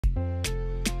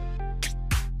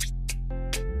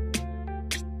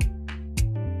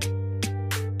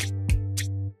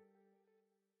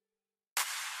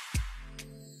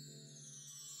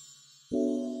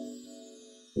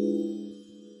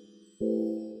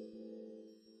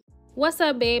What's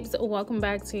up, babes? Welcome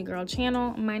back to your girl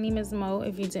channel. My name is Mo,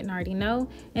 if you didn't already know.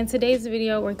 In today's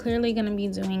video, we're clearly going to be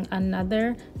doing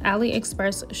another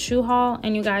Aliexpress shoe haul.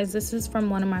 And you guys, this is from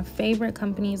one of my favorite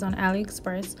companies on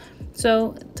Aliexpress.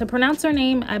 So to pronounce their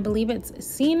name, I believe it's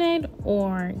Kcenid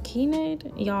or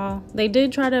Kcenid. Y'all, they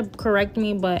did try to correct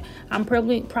me, but I'm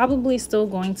probably still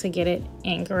going to get it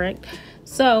incorrect.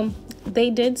 So they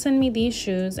did send me these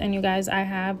shoes, and you guys, I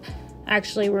have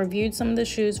actually reviewed some of the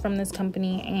shoes from this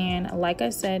company, and like I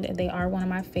said, they are one of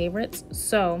my favorites.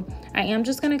 So I am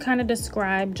just going to kind of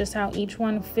describe just how each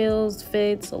one feels,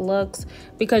 fits, looks,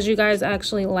 because you guys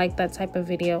actually like that type of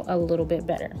video a little bit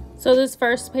better. So this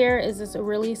first pair is this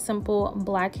really simple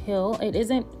black heel. It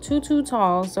isn't too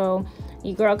tall, so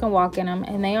your girl can walk in them,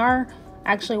 and they are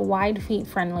actually wide feet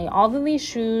friendly. All of these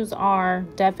shoes are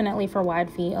definitely for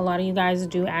wide feet. A lot of you guys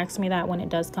do ask me that when it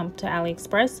does come to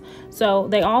Aliexpress. So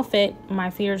they all fit.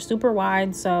 My feet are super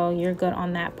wide, so you're good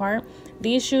on that part.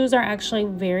 These shoes are actually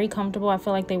very comfortable. I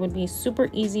feel like they would be super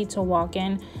easy to walk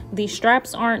in. The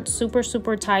straps aren't super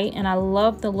tight, and I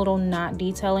love the little knot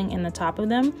detailing in the top of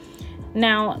them.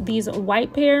 Now these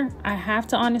white pair, I have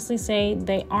to honestly say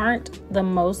they aren't the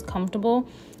most comfortable,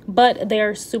 but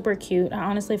they're super cute. I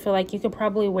honestly feel like you could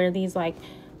probably wear these like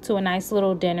to a nice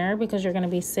little dinner because you're going to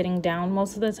be sitting down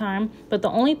most of the time. But the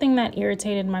only thing that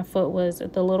irritated my foot was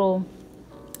the little,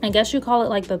 I guess you call it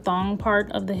like the thong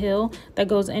part of the heel that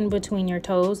goes in between your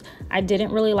toes. I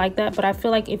didn't really like that, but I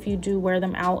feel like if you do wear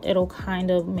them out, it'll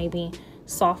kind of maybe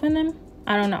soften them.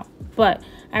 I don't know, but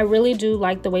I really do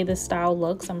like the way this style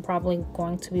looks. I'm probably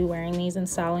going to be wearing these and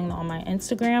styling them on my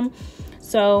Instagram.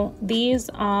 So these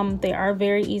they are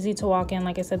very easy to walk in.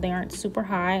 Like I said, they aren't super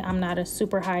high. I'm not a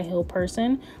super high heel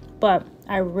person, but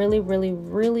I really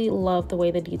love the way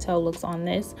the detail looks on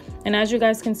this. And as you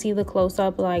guys can see the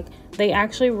close-up, like they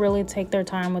actually really take their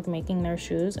time with making their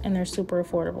shoes, and they're super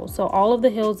affordable. So all of the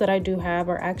heels that I do have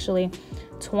are actually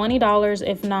 $20,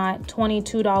 if not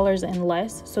 $22 and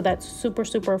less. So that's super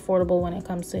affordable when it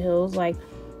comes to heels. Like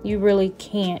you really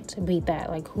can't beat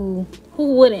that. Like who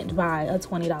wouldn't buy a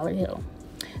 $20 heel?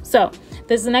 So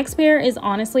this next pair is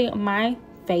honestly my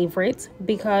favorite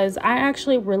because I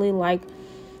actually really like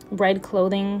red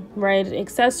clothing, red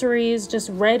accessories, just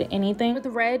red anything. With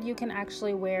red, you can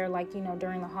actually wear, like, you know,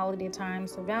 during the holiday time.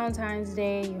 So Valentine's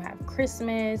Day, you have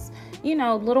Christmas, you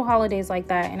know, little holidays like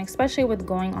that. And especially with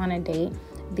going on a date,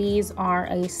 these are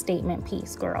a statement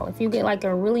piece, girl. If you get like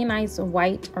a really nice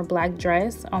white or black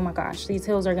dress, oh my gosh, these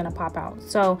heels are gonna pop out.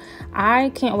 So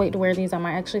I can't wait to wear these. I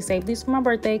might actually save these for my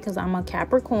birthday because I'm a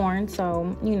Capricorn.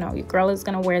 So, you know, your girl is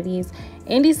gonna wear these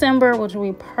in December, which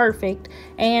will be perfect.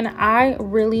 And I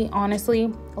really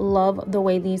honestly love the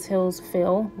way these heels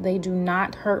feel. They do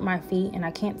not hurt my feet, and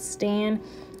I can't stand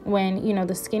when, you know,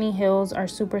 the skinny heels are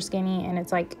super skinny and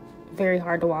it's like very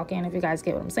hard to walk in, if you guys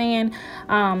get what I'm saying.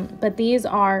 But these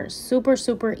are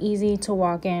super easy to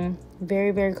walk in,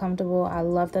 very comfortable. I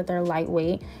love that they're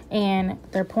lightweight and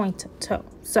they're point toe.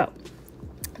 So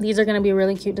these are going to be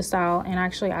really cute to style, and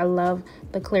actually I love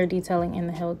the clear detailing in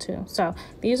the heel too. So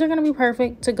these are going to be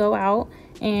perfect to go out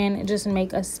and just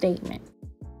make a statement.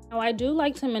 Now, I do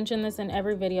like to mention this in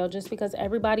every video just because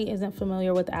everybody isn't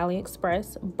familiar with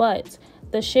Aliexpress, but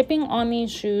the shipping on these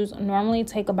shoes normally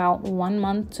take about 1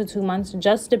 month to 2 months,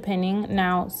 just depending.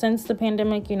 Now, since the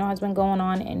pandemic, you know, has been going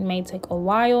on, it may take a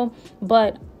while,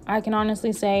 but I can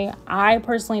honestly say I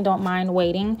personally don't mind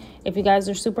waiting. If you guys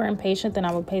are super impatient, then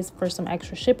I would pay for some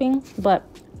extra shipping, but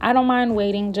I don't mind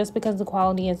waiting just because the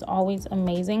quality is always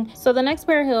amazing. So the next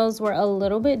pair of heels were a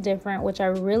little bit different, which I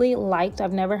really liked.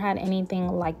 I've never had anything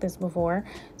like this before.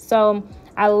 So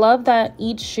I love that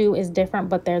each shoe is different,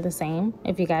 but they're the same.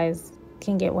 If you guys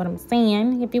can get what I'm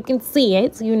saying, if you can see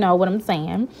it, you know what I'm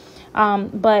saying.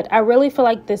 But I really feel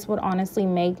like this would honestly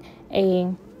make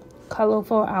a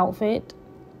colorful outfit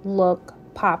look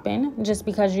popping, just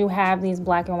because you have these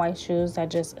black and white shoes that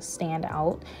just stand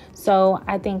out. So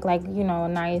I think, like, you know, a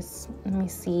nice, let me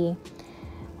see,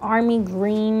 army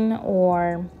green,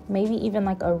 or maybe even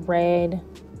like a red,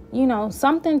 you know,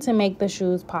 something to make the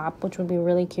shoes pop, which would be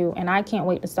really cute. And I can't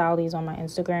wait to style these on my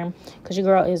Instagram because your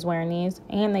girl is wearing these,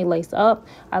 and they lace up.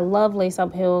 I love lace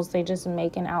up heels. They just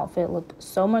make an outfit look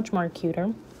so much more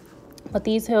cuter. But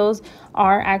these heels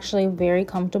are actually very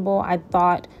comfortable. I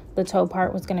thought the toe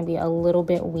part was going to be a little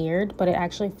bit weird, but it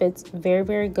actually fits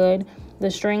very good. The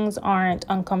strings aren't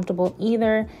uncomfortable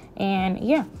either, and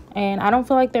yeah, and I don't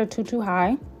feel like they're too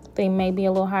high. They may be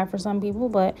a little high for some people,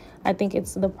 but I think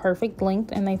it's the perfect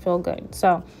length and they feel good.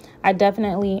 So I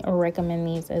definitely recommend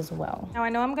these as well. Now I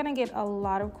know I'm gonna get a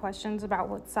lot of questions about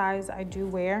what size I do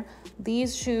wear.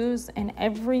 These shoes, in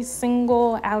every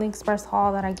single AliExpress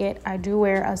haul that I get, I do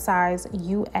wear a size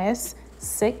US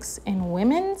 6 in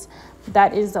women's.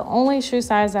 That is the only shoe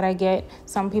size that I get.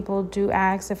 Some people do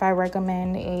ask if I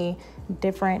recommend a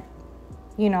different,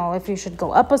 you know, if you should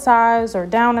go up a size or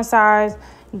down a size.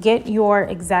 Get your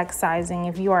exact sizing.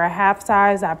 If you are a half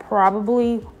size, I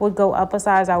probably would go up a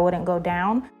size. I wouldn't go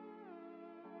down.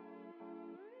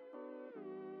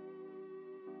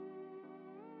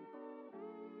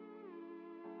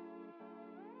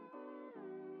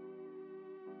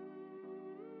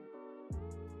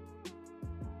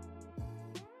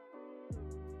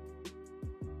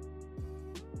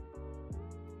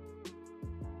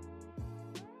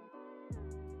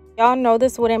 Y'all know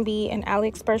this wouldn't be an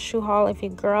AliExpress shoe haul if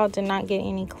your girl did not get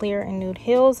any clear and nude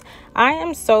heels. I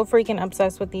am so freaking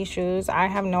obsessed with these shoes. I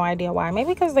have no idea why.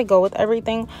 Maybe because they go with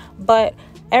everything. But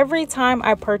every time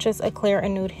I purchase a clear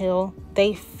and nude heel,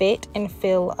 they fit and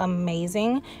feel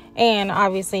amazing. And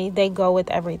obviously they go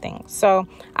with everything. So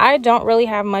I don't really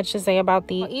have much to say about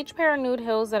these. Each pair of nude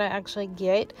heels that I actually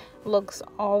get looks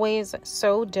always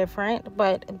so different,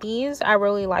 but these I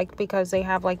really like because they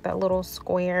have like that little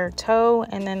square toe,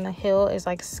 and then the heel is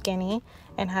like skinny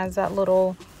and has that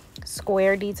little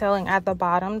square detailing at the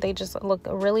bottom. They just look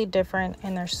really different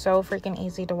and they're so freaking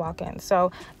easy to walk in.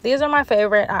 So these are my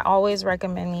favorite. I always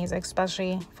recommend these,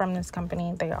 especially from this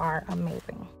company. They are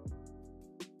amazing.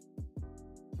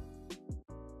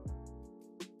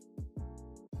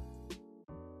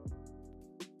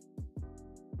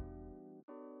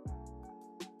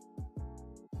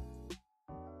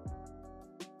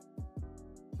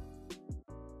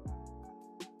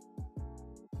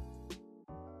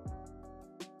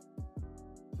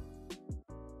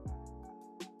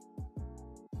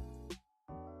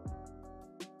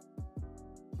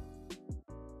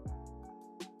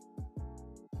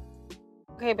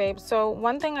 Okay, babe, so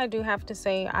one thing I do have to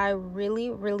say, I really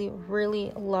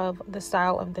love the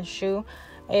style of the shoe.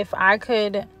 If I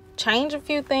could change a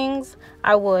few things,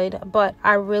 I would, but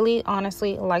I really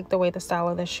honestly like the way the style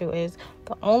of the shoe is.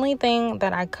 The only thing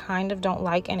that I kind of don't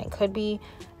like, and it could be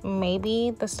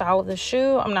maybe the style of the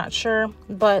shoe, I'm not sure,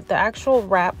 but the actual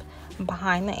wrap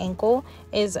behind the ankle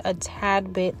is a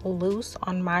tad bit loose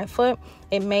on my foot.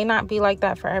 It may not be like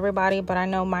that for everybody, but I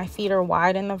know my feet are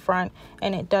wide in the front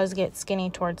and it does get skinny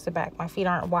towards the back. My feet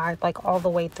aren't wide like all the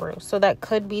way through, so that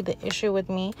could be the issue with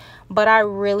me. But I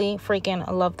really freaking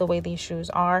love the way these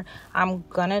shoes are. I'm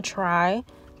gonna try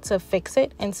to fix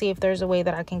it and see if there's a way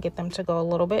that I can get them to go a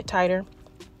little bit tighter.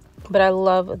 But I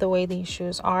love the way these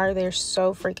shoes are. They're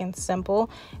so freaking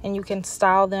simple and you can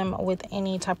style them with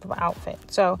any type of outfit.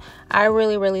 So I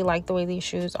really like the way these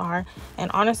shoes are.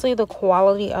 And honestly, the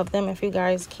quality of them, if you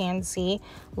guys can see,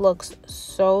 looks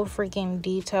so freaking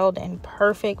detailed and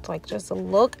perfect. Like, just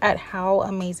look at how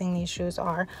amazing these shoes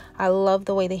are. I love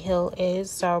the way the heel is.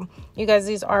 So you guys,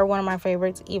 these are one of my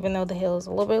favorites. Even though the heel is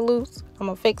a little bit loose, I'm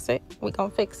gonna fix it. We're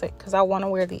gonna fix it because I want to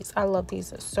wear these. I love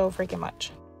these so freaking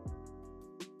much.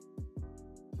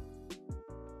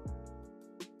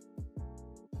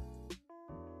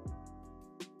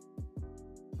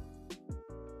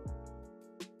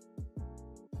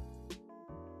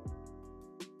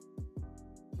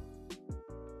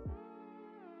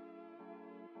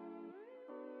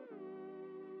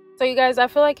 So you guys, I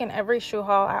feel like in every shoe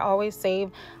haul, I always save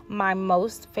my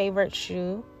most favorite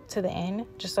shoe to the end,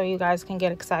 just so you guys can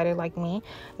get excited like me.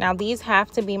 Now these have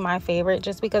to be my favorite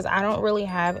just because I don't really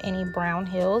have any brown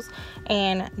heels,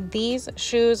 and these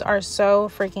shoes are so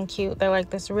freaking cute. They're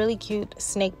like this really cute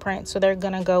snake print, so they're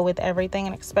gonna go with everything,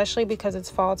 and especially because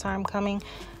it's fall time coming,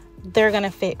 they're gonna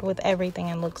fit with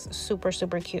everything and looks super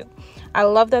cute. I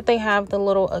love that they have the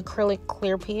little acrylic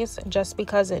clear piece just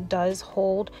because it does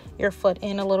hold your foot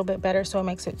in a little bit better, so it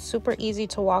makes it super easy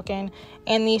to walk in.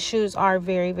 And these shoes are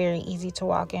very easy to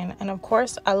walk in. And of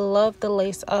course, I love the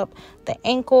lace up the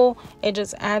ankle. It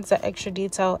just adds that extra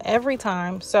detail every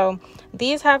time. So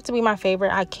these have to be my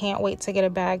favorite. I can't wait to get a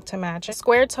bag to match it.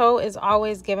 Square toe is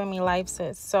always giving me life,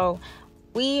 sis. So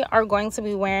we are going to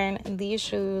be wearing these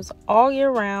shoes all year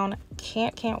round.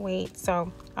 Can't wait. So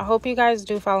I hope you guys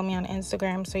do follow me on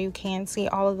Instagram so you can see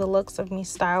all of the looks of me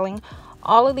styling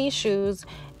all of these shoes.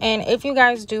 And if you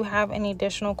guys do have any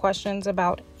additional questions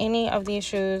about any of these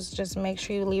shoes, just make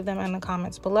sure you leave them in the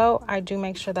comments below. I do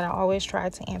make sure that I always try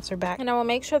to answer back. And I will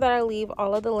make sure that I leave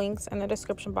all of the links in the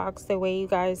description box. That way you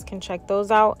guys can check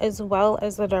those out, as well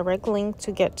as the direct link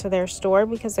to get to their store,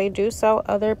 because they do sell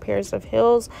other pairs of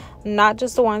heels, not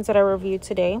just the ones that I reviewed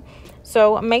today.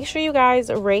 So make sure you guys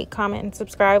rate, comment, and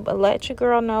subscribe. Let your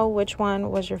girl know which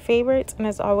one was your favorite. And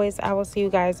as always, I will see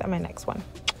you guys in my next one.